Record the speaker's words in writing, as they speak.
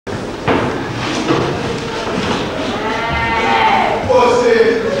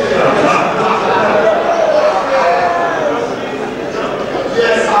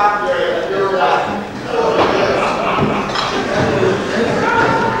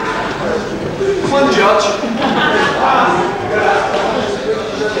Judge.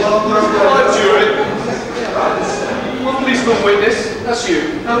 I'm jury. One policeman witness, that's you.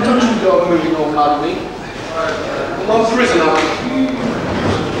 Now don't you go moving all out of me. I'm a prisoner.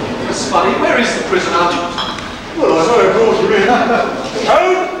 That's funny. Where is the prisoner? Well, I know it brought you in.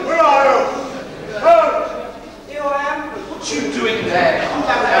 Home? Where are you? Home? Here I am. What you doing there? Come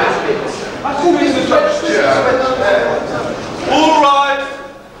down out of it. I thought he's the judge. All right.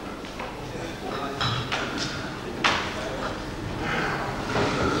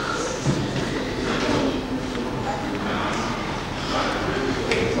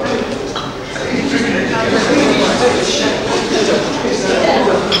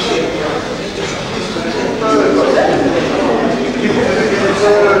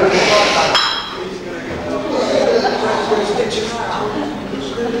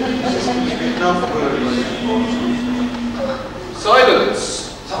 Silence.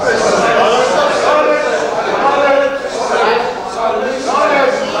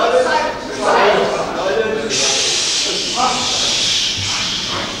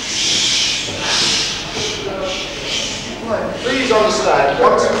 Please understand,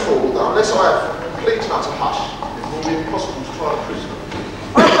 once and for all, that unless I have complete and utter hush, it will be impossible to try a prisoner.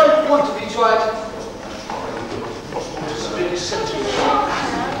 I don't want to be tried. Impossible to severely sentence.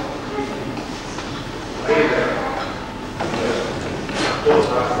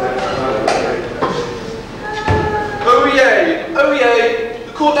 Oh yay! Oh yay!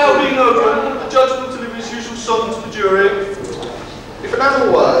 The court now being open, the judge will deliver his usual song to the jury. If an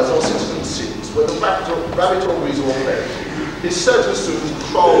animal words or citizen sins, whether rabbit or weasel or ferret, he is certain soon to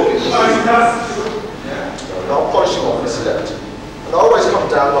control his and I'll polish him off his left. And I always come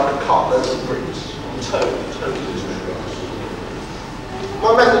down like a cartload of bricks. Totally.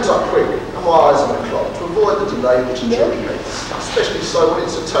 My methods are quick, and my eyes on the clock, to avoid the delay which a jury makes, especially so when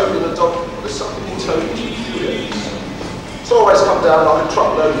it's a toad in a dog, there's something totally infuriating. So I always come down like a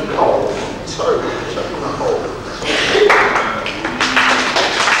truckload of coal, toad in a hole.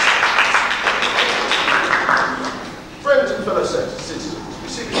 Friends and fellow citizens, we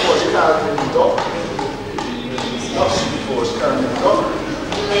see before us carrying in the dock. Not see before us carrying in the dock.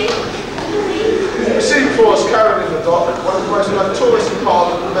 We see before us carrying in the dock one of the most notorious and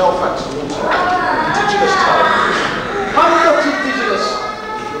hardened malefactors of all time, indigenous talent. I'm not indigenous.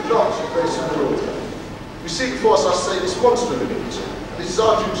 You're not, you're very simple. We see before us, I say, this monster of iniquity. This is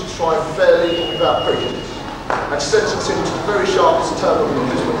our duty to try him fairly and without prejudice, and sentence him to the very sharpest term of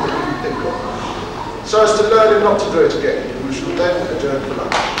imprisonment that we can think of, so as to learn him not to do it again. We shall then adjourn for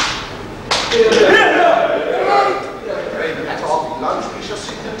lunch. At after lunch, we shall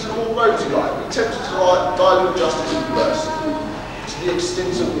seek into the more rosy light, attempting to dilute justice and mercy, to the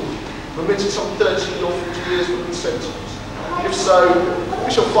extent of permitting some 13 or 50 years within sentence. If so, we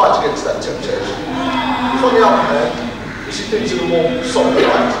shall fight against that temptation. If on the other hand, we see things in a more somber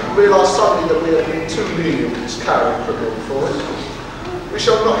light, and realise suddenly that we have been too lenient with this carrying criminal before us, we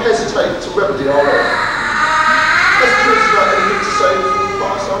shall not hesitate to remedy our error. Has the prisoner anything to say before we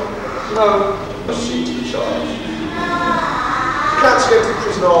pass on? No. Proceed to the charge. The counts against the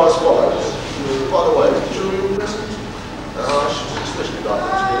prisoner are as follows. By the way, is the jury all present? I should especially like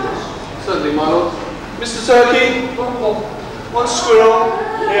them to do this. Certainly, my lord. Mr. Turkey, one squirrel.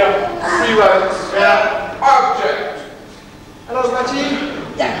 Yeah. 3 rabbits. Yeah. I object. Hello, Matty.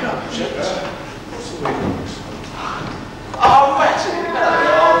 Object. What's the meaning? Oh, Matty.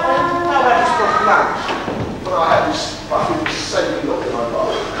 Hello, old friend. How about you stop lunch? When I had this fucking saving look in my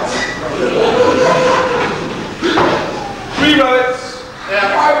bar. 3 rabbits. Yeah.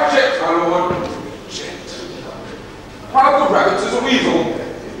 I object, my lord. Object. One of the rabbits is a weasel.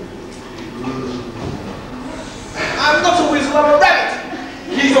 I'm not a weasel, I'm a rabbit.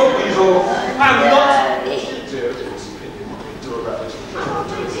 He's a weasel. I'm not. Dear, it's opinion. Do a rabbit.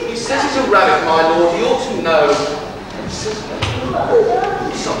 He says he's a rabbit, my lord. He ought to know.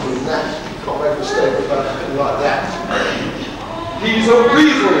 Something in that. You can't make a mistake about a thing like that. He's a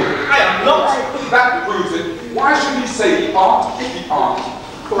weasel. I am not. That proves it. Why should he say he aren't if he aren't?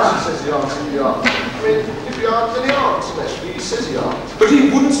 Of course he says he aren't if he aren't. I mean, if he aren't, then he aren't. He says he aren't. But he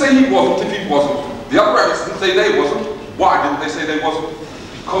wouldn't say he wasn't if he wasn't. The other rabbits didn't say they wasn't. Why didn't they say they wasn't?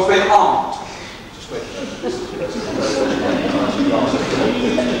 Because they aren't. Just wait.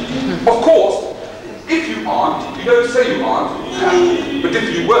 Of course, if you aren't, you don't say you aren't. But if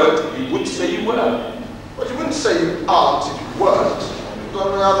you weren't, you would say you were. But you wouldn't say you aren't if you weren't. But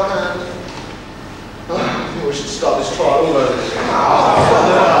on the other hand, I think we should start this trial all over again.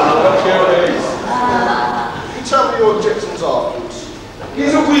 You can tell me your objections afterwards.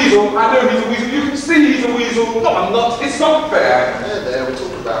 He's a weasel. I know he's a weasel. You can see he's a weasel. No, I'm not. It's not fair. There, we're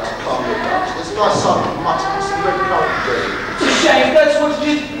talking about it. Calm your down. There's a nice sun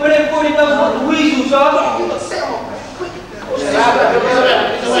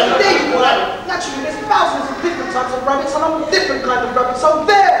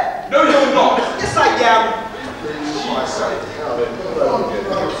am. Please, for my sake. Now then, put it over again.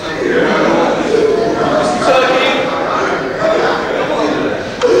 Turkey.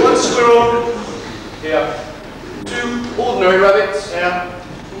 One squirrel. Yeah. 2 ordinary rabbits. Yeah.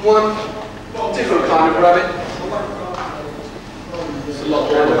 And 1 different kind of rabbit. It's a lot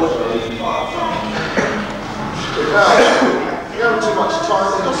more. Now, you haven't too much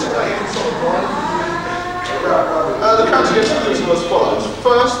time. The county against the prison was as follows.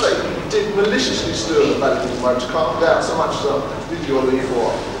 First, they did maliciously steal the valuable motor car without so much as a video leave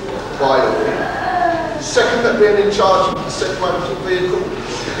or violin. Second, that being in charge of the said motor vehicle,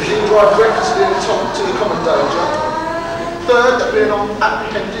 he didn't drive recklessly to the common danger. Third, that being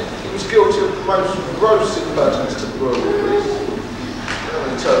apprehended, he was guilty of the most gross impertinence to the royal police.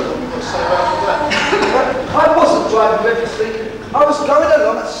 Terrible. What do you say about that? I wasn't driving recklessly. I was going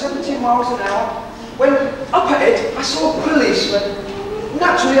along at 70 miles an hour when up ahead I saw a policeman.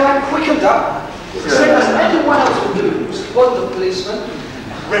 Naturally, I quickened up, same as anyone else would do who spotted the policeman.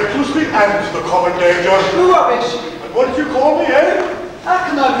 Recklessly and to the common danger. Rubbish! And what did you call me, eh? How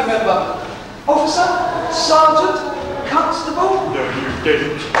can I remember? Officer? Sergeant? Constable? No, you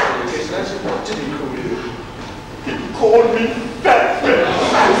didn't. What did he call you? He called me fat face.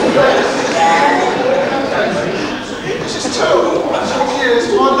 This is terrible. 20 years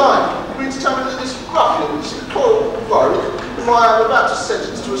of my life. You mean to tell me that this ruffian, this cold rogue, whom I am about to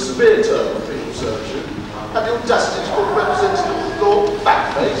sentence to a severe term of penal servitude, had the audacity to call the representative of the law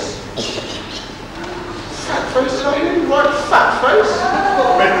fat face? Fat face, did I hear you right? Fat face?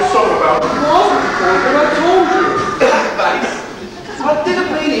 Make a song about it. What I told you! Fat face! I didn't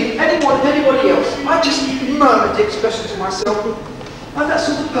mean anybody else. I just murmured the expression to myself. I'm that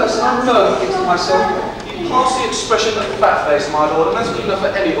sort of person. I murmur things to myself. You pass the expression of fat face, my lord, and that's good enough for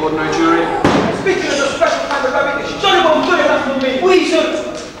any ordinary jury. Speaking of a special kind of rabbit, it's jolly well good enough for me.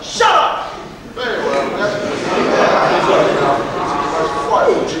 Weasel! Shut up! Very well. That's the most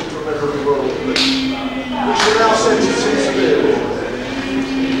frightful cheat from every royal police. We shall now sentence him severely.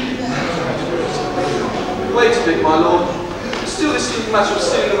 Wait a bit, my lord. Still, this little matter of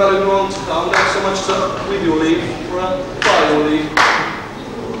stealing a valid royalty car, not so much as with your leave, or by your leave.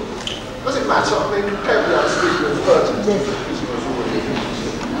 Does it matter? I mean, compared with our speaking of pertinence,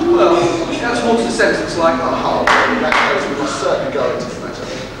 Well, that's more to the sentence like, aha, in that case we must certainly go into the matter.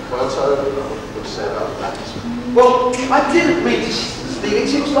 Well, so, what to say about that? Well, I didn't mean to steal it.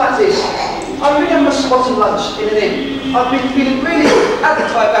 It was like this. I remember spotting lunch in an inn. I've been feeling really at the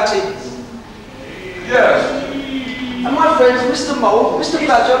Taibati. Yes. And my friends, Mr. Mole, Mr.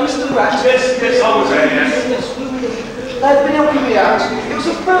 Badger, Mr. Rat, Yes, I was there, yes. they've been helping me out. It was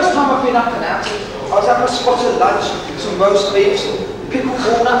the first time I've been up and out. I was having a spot of lunch, some roast beef, some pickled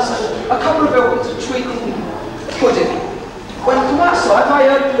walnuts, and a couple of elements of treacle pudding. When from outside I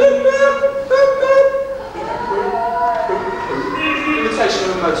heard boop, boop, boop, boop. imitation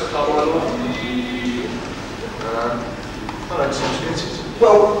of a motor car, my lord. I don't seem to get it.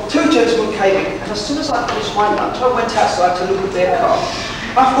 Well, 2 gentlemen came in, and as soon as I finished my lunch, I went outside to look at their car.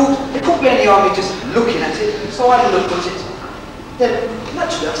 I thought, it couldn't be any harm in just looking at it, so I looked at it. Then,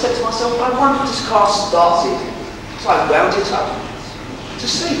 naturally, I said to myself, I wonder if this car started. So I wound it up to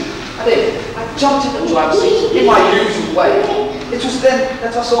see. And then, I jumped in the driver's seat in my usual way. It was then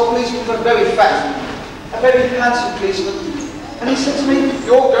that I saw a policeman with a very fat, a very handsome policeman. And he said to me,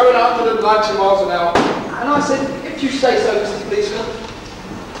 You're going 190 miles an hour. and I said, if you say so, Mr. Policeman.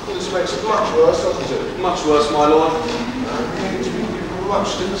 Well, this makes it much worse, doesn't it? Much worse, my lord. Much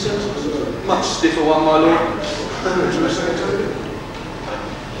stiffer sentence. Much stiffer one, my lord. Shall we say to you?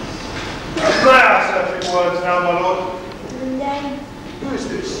 Now, certain words now, my lord. Who is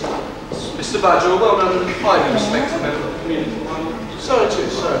this? Mr. Badger, a well-known and highly respected member of the community, my lord. So it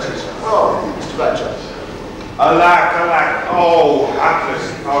is, so it is. Oh, Mr. Badger. Alack, alack, oh, hapless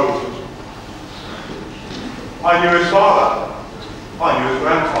host. I knew his father. I knew his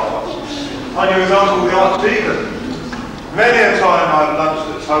grandfather. I knew his uncle, the Archdeacon. Many a time I've lunched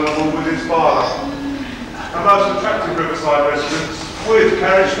at Toneball with his father. A most attractive riverside residence with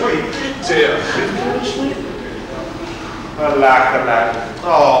carriage suite. Dear. Alack, alack,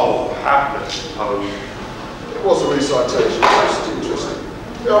 oh, hapless host. It was a recitation, most interesting.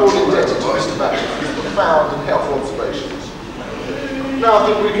 We are all indebted to Mr. Badger for his profound and helpful observations. Now I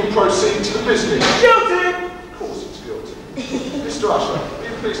think we can proceed to the business. Guilty! Of course it's guilty. Mr. Usher, will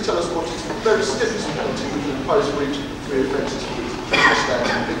you please tell us what is the very stiffest penalty we can impose for each of the 3 offences for which the stand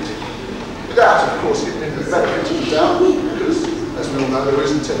convicted? Without, of course, giving him the benefit of the doubt, because, as we all know, there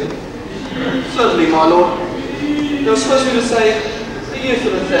isn't any. Certainly, my lord. Now, suppose we were to say a year for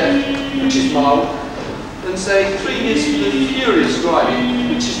the theft, which is mild, and say 3 years for the furious driving,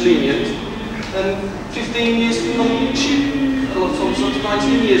 which is lenient, and 15 years for non-leadership. A lot of times up to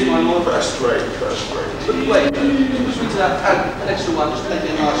 19 years, my lord. First rate, first rate. But wait, just to that, an extra one, just make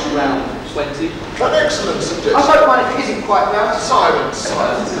it a nice round 20. An excellent suggestion. I don't mind if it isn't quite round. Silence,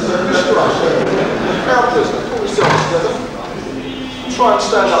 silence. Mr. Usher, now prisoner, pull yourself together. Try and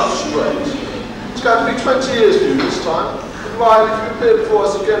stand up straight. It's going to be 20 years for you this time. And mind, if you appear before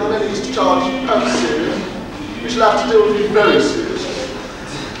us again on any charge as serious, we shall have to deal with you very seriously.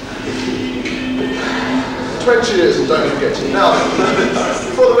 20 years and don't forget it. Now,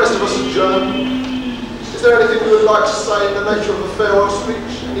 before the rest of us adjourn, is there anything you would like to say in the nature of a farewell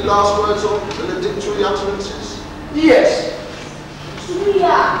speech? Any last words or valedictory utterances? Yes.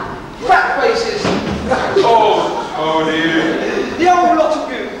 Fat faces. Oh dear. The whole lot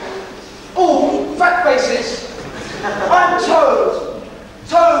of you. All fat faces. I'm Toad.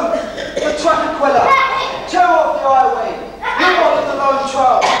 Toad, the traffic queller. Tear off the highway. You're not in the lone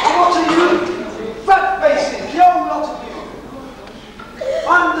trial. And what are you? Fat faces, the whole lot of you.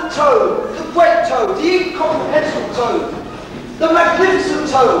 I'm the Toad, the great Toad, the incomprehensible Toad, the magnificent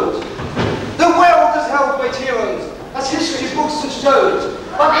Toad, the world has held great heroes, as history books have showed,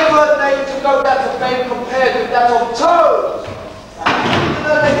 but never a name to go down to fame compared with that of Toad. Even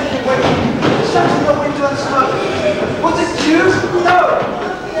though they came waiting, shut in the window and smoke. Was it you? No,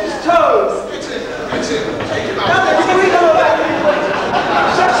 it's Toad. Get in, take it Now out. then, here we go back and wait.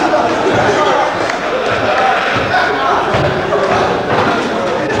 Shut in the window.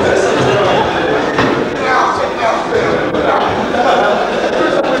 Now,